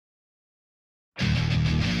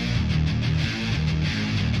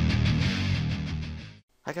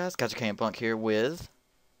Hi guys, KaiserKMPunk here with,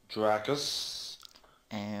 Dracus.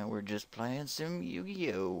 and we're just playing some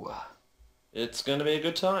Yu-Gi-Oh! It's gonna be a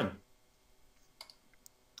good time.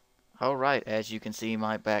 Alright, as you can see,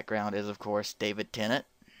 my background is of course David Tennant.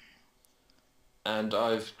 And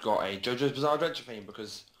I've got a JoJo's Bizarre Adventure theme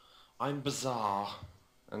because I'm bizarre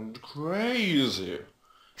and crazy.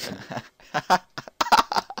 And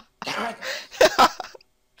damn it!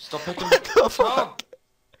 Stop picking What the Tom! fuck?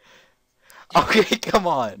 Okay, come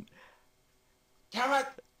on. Damn it!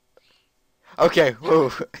 Okay, Damn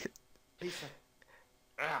whoa. it! Piece of...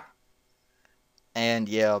 Ah. And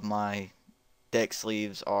yeah, my deck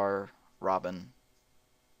sleeves are Robin.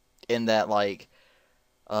 In that, like,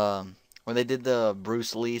 when they did the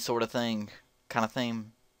Bruce Lee sort of thing, kind of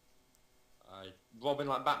theme. Robin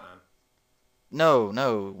like Batman.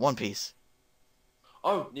 No, One Piece.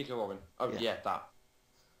 Oh, Nico Robin. Oh, Yeah. yeah, that.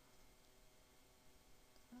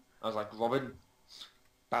 I was like, Robin,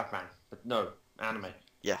 Batman. But no, anime.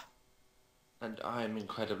 Yeah. And I am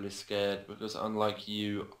incredibly scared because unlike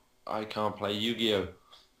you, I can't play Yu-Gi-Oh!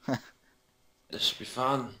 This should be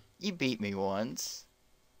fun. You beat me once.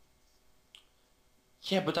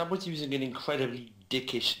 Yeah, but I was using an incredibly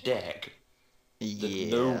dickish deck that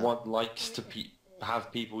no Yeah. one likes to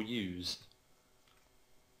have people use.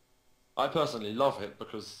 I personally love it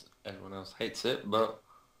because everyone else hates it, but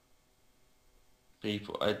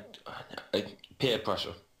people, peer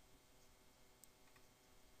pressure.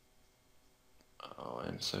 Oh,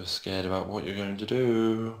 I'm so scared about what you're going to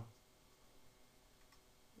do.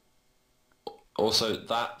 Also,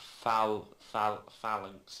 that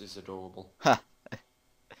phalanx is adorable. Huh.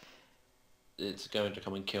 It's going to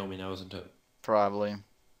come and kill me now, isn't it? Probably.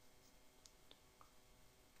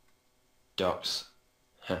 Ducks.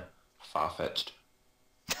 Far-fetched.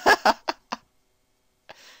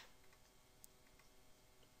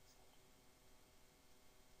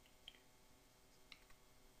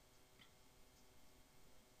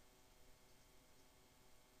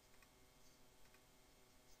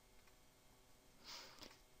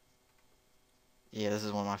 Yeah, this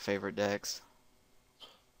is one of my favorite decks.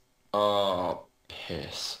 Oh,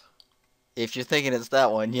 piss. If you're thinking it's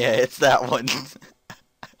that one, yeah, it's that one.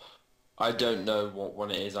 I don't know what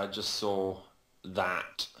one it is, I just saw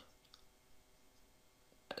that.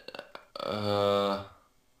 Uh,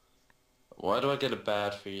 why do I get a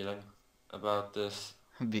bad feeling about this?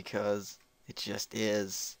 Because it just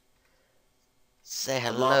is. Say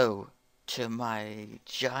The last... hello to my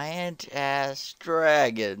giant ass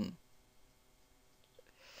dragon.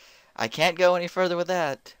 I can't go any further with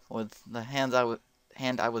that, with the hand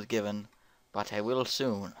I was given, but I will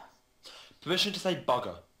soon. Permission to say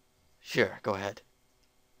bugger. Sure, go ahead.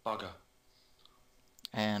 Bugger.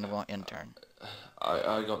 And I want intern.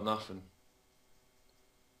 I got nothing.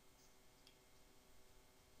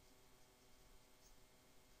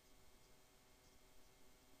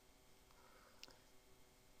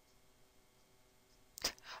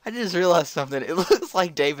 I just realized something. It looks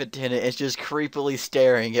like David Tennant is just creepily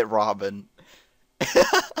staring at Robin.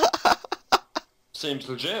 Seems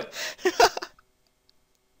legit.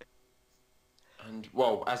 And,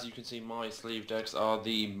 well, as you can see, my sleeve decks are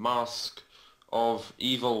the mask of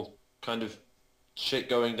evil kind of shit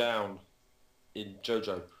going down in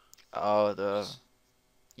JoJo. Oh,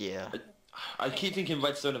 yeah. I keep thinking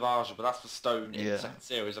Redstone of Arja, but that's the stone in the Yeah. second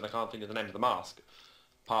series, and I can't think of the name of the mask.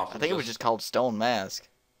 Apart I from think it was just called Stone Mask.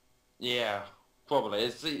 yeah, probably.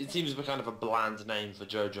 It seems to be kind of a bland name for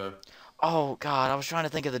JoJo. Oh, God, I was trying to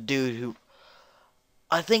think of the dude who...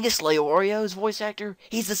 I think it's Leorio's voice actor.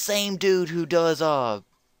 He's the same dude who does,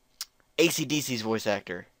 AC/DC's voice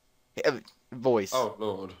actor. Voice. Oh,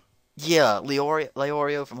 Lord. Yeah,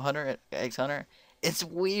 Leorio from Hunter x Hunter. It's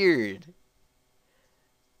weird.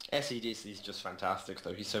 SEDC is just fantastic,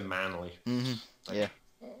 though. He's so manly. Mm-hmm. Yeah.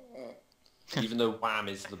 Like, even though Wham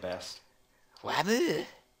is the best. Wamu.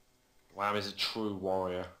 Wham is a true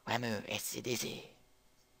warrior. Wamu, AC/DC.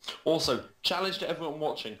 Also, challenge to everyone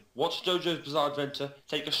watching. Watch JoJo's Bizarre Adventure.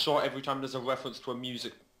 Take a shot every time there's a reference to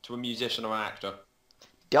a musician or an actor.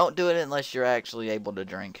 Don't do it unless you're actually able to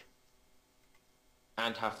drink.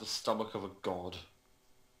 And have the stomach of a god.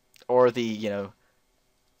 Or able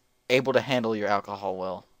to handle your alcohol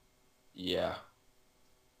well. Yeah.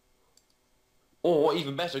 Or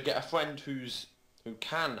even better, get a friend who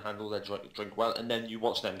can handle their drink well, and then you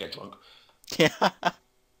watch them get drunk. Yeah.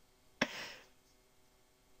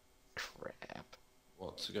 Crap.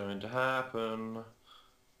 What's going to happen?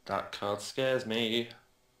 That card scares me.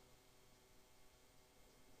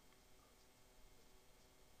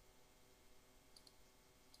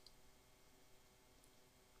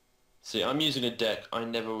 See, I'm using a deck I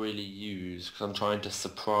never really use because I'm trying to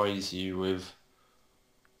surprise you with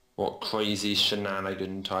what crazy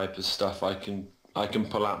shenanigan type of stuff I can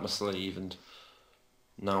pull out my sleeve, and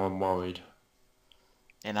now I'm worried.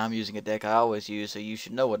 And I'm using a deck I always use, so you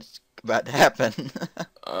should know what's about to happen.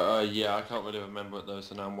 Yeah, I can't really remember it though,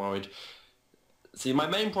 so now I'm worried. See, my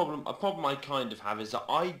main problem, a problem I kind of have is that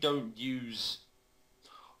I don't use...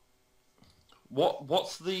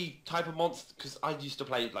 What's the type of monster? Because I used to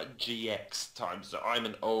play like GX times, so I'm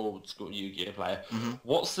an old school Yu-Gi-Oh player. hmm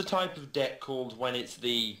What's the type of deck called when it's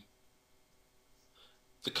the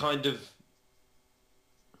kind of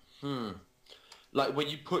hmm like when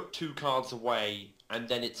you put two cards away and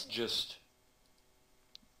then it's just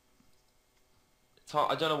it's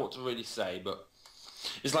hard, I don't know what to really say, but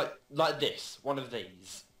it's like this, one of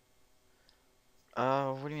these.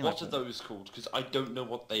 What do you mean, like, What are those called? Because I don't know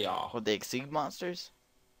what they are. what, the Exceed monsters?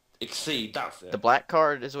 Exceed, that's The it. black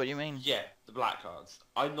card is what you mean? Yeah, the black cards.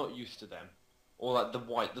 I'm not used to them. Or like the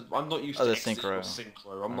white. I'm not used Oh, to the Exceed or Synchro.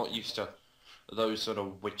 Synchro. I'm not Okay. used to those sort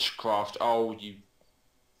of witchcraft. Oh, you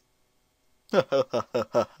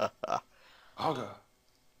hugger.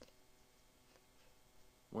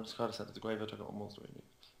 When this card is sent to the graveyard, I got a monster in it.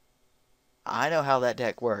 I know how that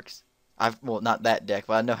deck works. Well, not that deck,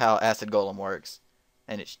 but I know how Acid Golem works.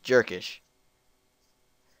 And it's jerkish.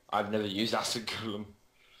 I've never used Acid Golem.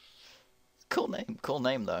 Cool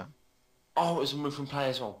name though. Oh, it's removed from play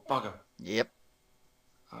as well. Bugger. Yep.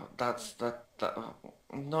 Oh, that.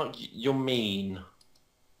 Not you're mean.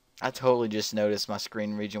 I totally just noticed my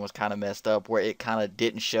screen region was kind of messed up where it kind of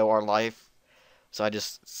didn't show our life. So I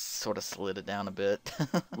just sort of slid it down a bit.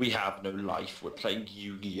 We have no life. We're playing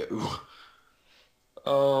Yu-Gi-Oh.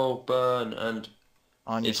 Oh, burn, and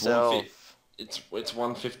On it's 1:50. yourself. It's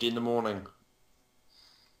 1:50 in the morning.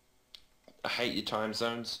 I hate your time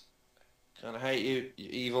zones. Kinda hate you, you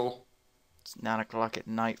evil. It's 9 o'clock at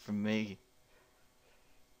night for me.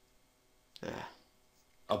 Ugh.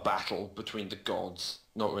 A battle between the gods.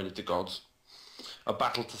 Not really the gods. A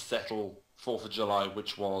battle to settle 4th of July,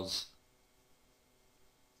 which was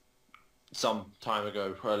some time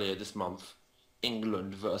ago, earlier this month.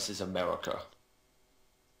 England versus America.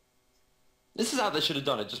 This is how they should have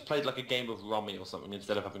done it. Just played like a game of rummy or something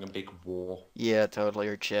instead of having a big war. Yeah, totally.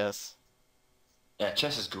 Or chess. Yeah,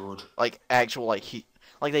 chess is good. Like actual like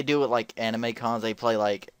they do it like anime cons. They play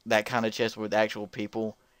like that kind of chess with actual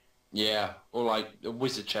people. Yeah, or like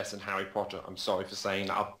Wizard Chess and Harry Potter. I'm sorry for saying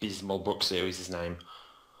that abysmal book series' name.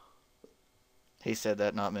 He said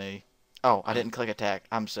that, not me. Oh, I I didn't click attack.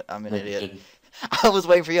 I'm an no, you idiot. didn't. I was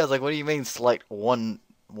waiting for you. I was like, what do you mean select one?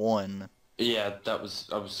 Yeah, that was.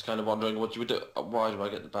 I was kind of wondering what you would do. Why do I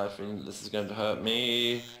get the bad feeling that this is going to hurt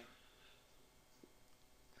me?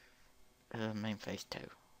 Main phase 2.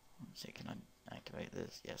 Let's see, can I activate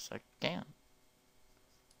this? Yes, I can.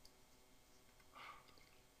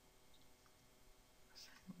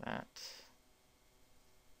 That.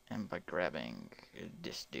 And by grabbing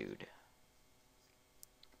this dude.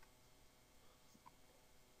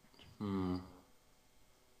 Hmm.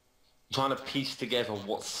 Trying to piece together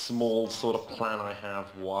what small sort of plan I have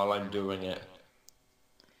while I'm doing it.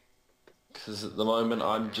 Because at the moment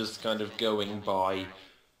I'm just kind of going by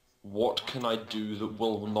what can I do that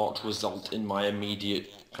will not result in my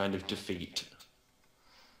immediate kind of defeat.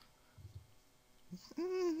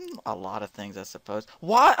 A lot of things, I suppose.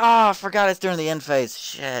 What? Ah, I forgot it's during the end phase.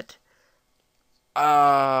 Shit.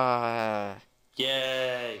 Ah.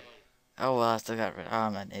 Yay! Oh well, I still got rid.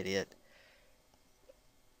 I'm an idiot.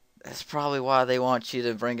 That's probably why they want you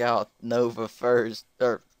to bring out Nova first,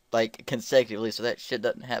 or like consecutively, so that shit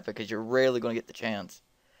doesn't happen. Because you're rarely going to get the chance,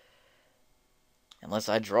 unless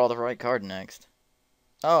I draw the right card next.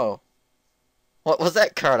 Oh, what was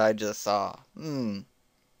that card I just saw?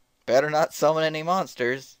 Better not summon any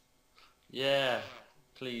monsters. Yeah,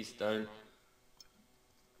 please don't.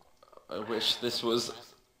 I wish this was...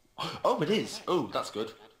 Oh, it is! Oh, that's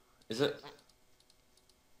good. Is it?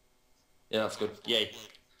 Yeah, that's good. Yay.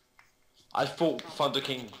 I thought Thunder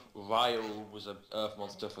King Ryle was an earth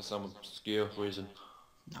monster for some obscure reason.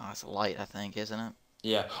 No, it's a light, I think, isn't it?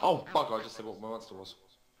 Yeah. Oh, bugger, I just said what my monster was.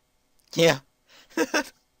 Yeah.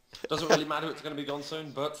 Doesn't really matter, it's going to be gone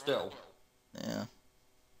soon, but still. Yeah.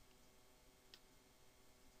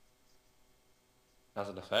 Has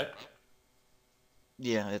an effect.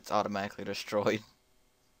 Yeah, it's automatically destroyed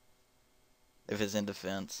if it's in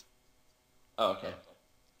defense. Oh, okay.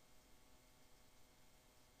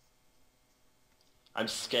 I'm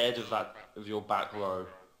scared of that, of your back row.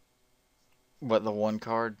 What, the one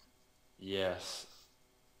card? Yes.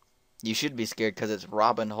 You should be scared because it's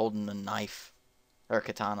Robin holding a knife. Or a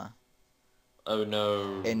katana. Oh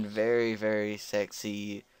no. in very, very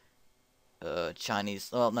sexy Chinese.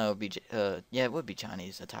 Well, no, it'd be yeah, it would be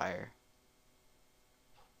Chinese attire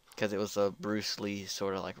because it was a Bruce Lee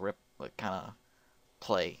sort of like kind of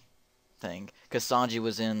play thing. Because Sanji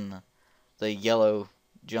was in the yellow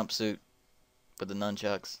jumpsuit with the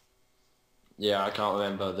nunchucks. Yeah, I can't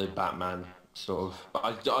remember the Batman sort of. But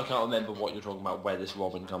I can't remember what you're talking about, where this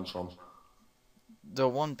Robin comes from. The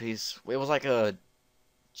One Piece, it was like a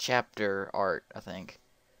chapter art, I think.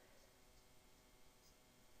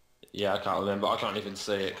 Yeah, I can't remember. I can't even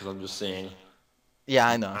see it because I'm just seeing Yeah,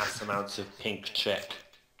 I know. mass amounts of pink check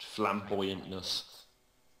flamboyantness.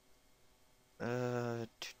 uh,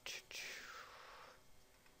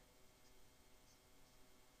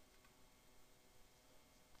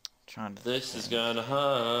 trying to This is think. gonna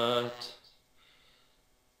hurt.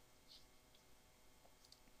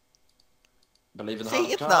 Believe in the heart See,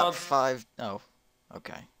 of the it's not cards. five. Oh,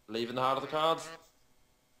 okay. Believe in the heart of the cards.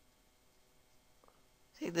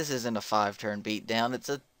 See, this isn't a 5-turn beatdown. It's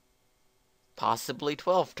a possibly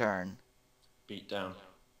 12-turn. Beat down.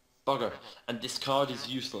 Bugger. And this card is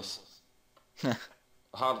useless.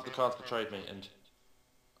 The heart of the cards betrayed me, and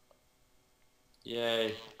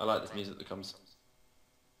yay, I like this music that comes.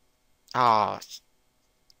 Ah,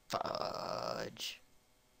 fudge.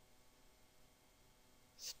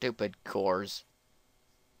 Stupid cores.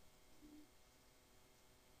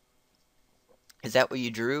 Is that what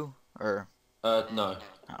you drew? Or No.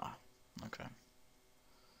 oh, okay.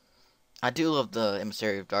 I do love the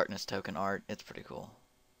Emissary of Darkness token art. It's pretty cool.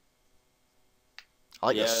 I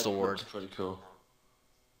like the Yeah, it looks sword. pretty cool.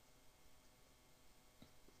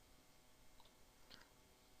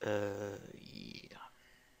 Yeah.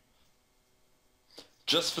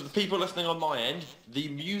 Just for the people listening on my end, the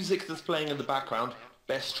music that's playing in the background,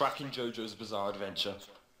 best track in JoJo's Bizarre Adventure.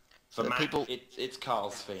 For The Mac, people. it's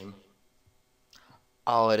Carl's theme.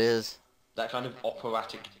 Oh, it is. That kind of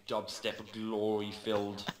operatic dubstep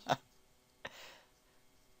glory-filled.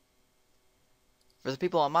 For the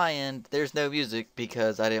people on my end, there's no music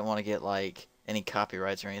because I didn't want to get like any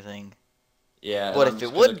copyrights or anything. Yeah, and But I'm if it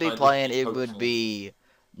just gonna would be kind of playing, be it would hopeful. be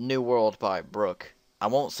New World by Brook. I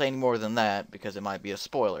won't say any more than that because it might be a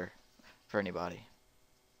spoiler for anybody.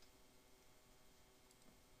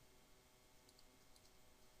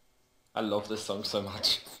 I love this song so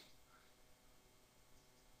much.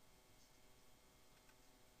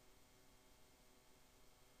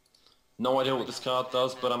 No idea what this card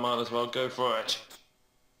does, but I might as well go for it.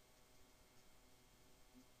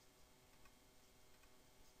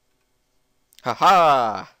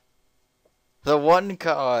 Haha! The one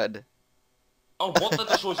card. Oh, what? That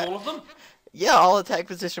destroys all of them? Yeah, all attack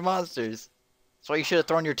position monsters. That's why you should have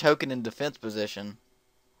thrown your token in defense position.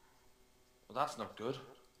 Well, that's not good.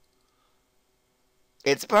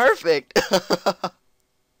 It's perfect.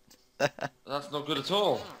 That's not good at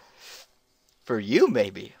all. For you,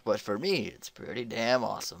 maybe, but for me, it's pretty damn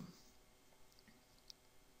awesome.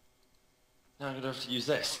 Now I'm gonna have to use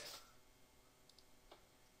this.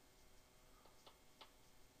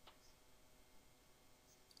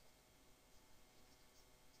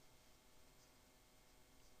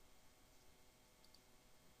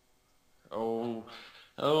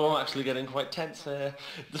 Oh, I'm actually getting quite tense here.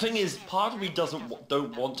 The thing is, part of me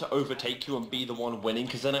don't want to overtake you and be the one winning,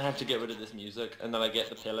 because then I have to get rid of this music, and then I get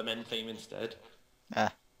the Pillar Men theme instead,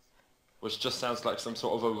 Ah. which just sounds like some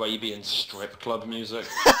sort of Arabian strip club music.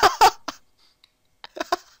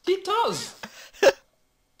 It does!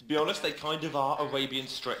 To be honest, they kind of are Arabian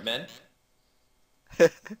strip men.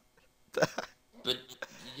 But,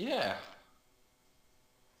 yeah.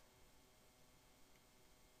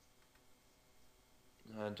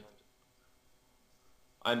 And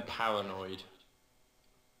I'm paranoid.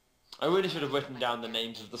 I really should have written down the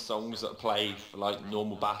names of the songs that play for like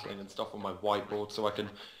normal battling and stuff on my whiteboard so I can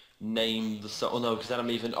name the song. Oh no, because then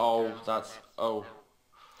I'm even. Oh,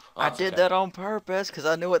 I that's did okay. that on purpose because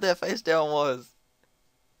I knew what that face down was.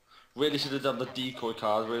 Really should have done the decoy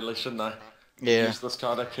card, really, shouldn't I? The Yeah. useless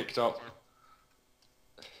card I picked up.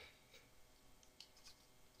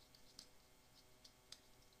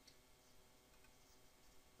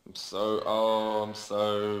 I'm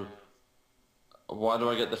so. Why do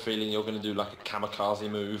I get the feeling you're going to do like a kamikaze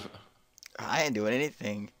move? I ain't doing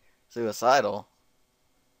anything suicidal.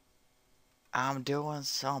 I'm doing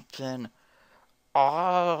something.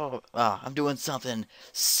 I'm doing something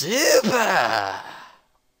super.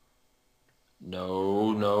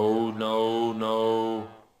 No, no, no, no.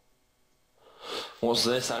 What's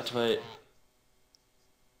this? Activate.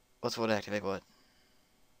 What's what activate what?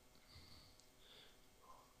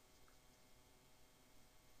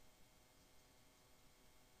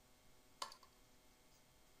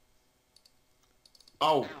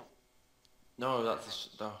 Oh! No, no.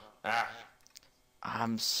 Ah!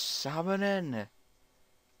 I'm summoning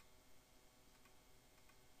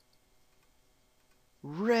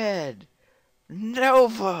Red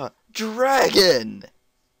Nova Dragon.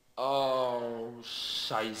 Oh,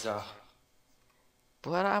 Scheiße.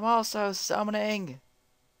 But I'm also summoning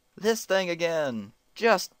this thing again.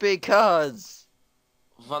 Just because.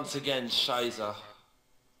 Once again, Scheiße.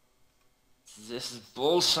 This is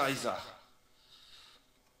bullscheiße.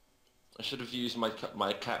 I should have used my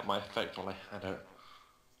effect while I had it.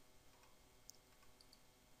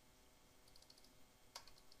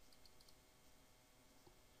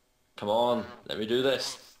 Come on, let me do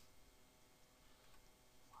this.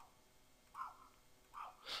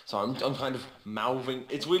 So I'm kind of mouthing.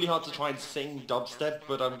 It's really hard to try and sing dubstep,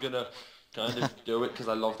 but I'm gonna kind of do it because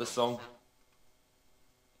I love this song.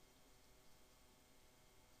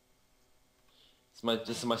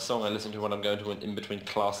 This is my song I listen to when I'm going to in between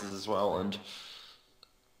classes as well, and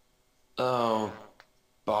oh,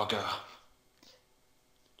 bugger.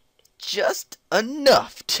 Just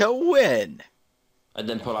enough to win. And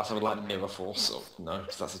then pull out something like Mirror Force. So, no,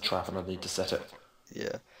 because that's a trap and I need to set it.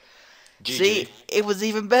 Yeah. GG. See, it was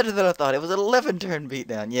even better than I thought. It was an 11 turn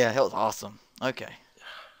beatdown. Yeah, it was awesome. Okay.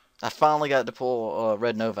 I finally got to pull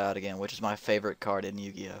Red Nova out again, which is my favorite card in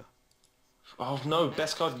Yu-Gi-Oh! Oh no,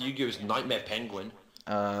 best card in Yu-Gi-Oh! Is Nightmare Penguin.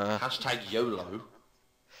 Hashtag YOLO.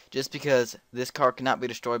 Just because this card cannot be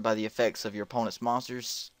destroyed by the effects of your opponent's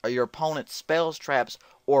monsters, or your opponent's spells, traps,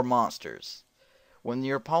 or monsters. When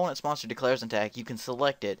your opponent's monster declares an attack, you can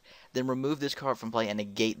select it, then remove this card from play and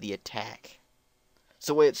negate the attack.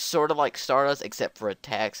 So it's sort of like Stardust, except for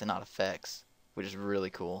attacks and not effects, which is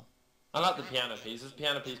really cool. I like the piano piece. This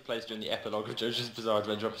piano piece plays during the epilogue of JoJo's Bizarre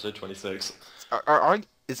Adventure episode 26.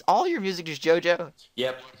 Is all your music just JoJo?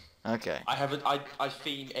 Yep. Okay. I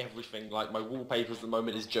theme everything. Like my wallpapers at the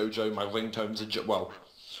moment is JoJo. My ringtones are well,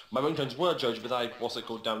 my ringtones were JoJo, but I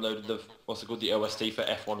downloaded the OST for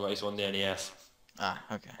F1 Racer on the NES. Ah,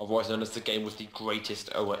 okay. Otherwise known as the game with the greatest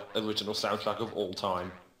original soundtrack of all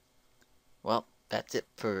time. Well, that's it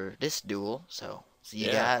for this duel, so see you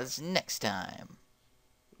Yeah. guys next time.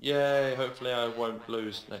 Yay, hopefully I won't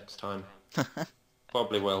lose next time.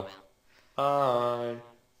 Probably will. Bye.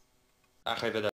 Arrivederci.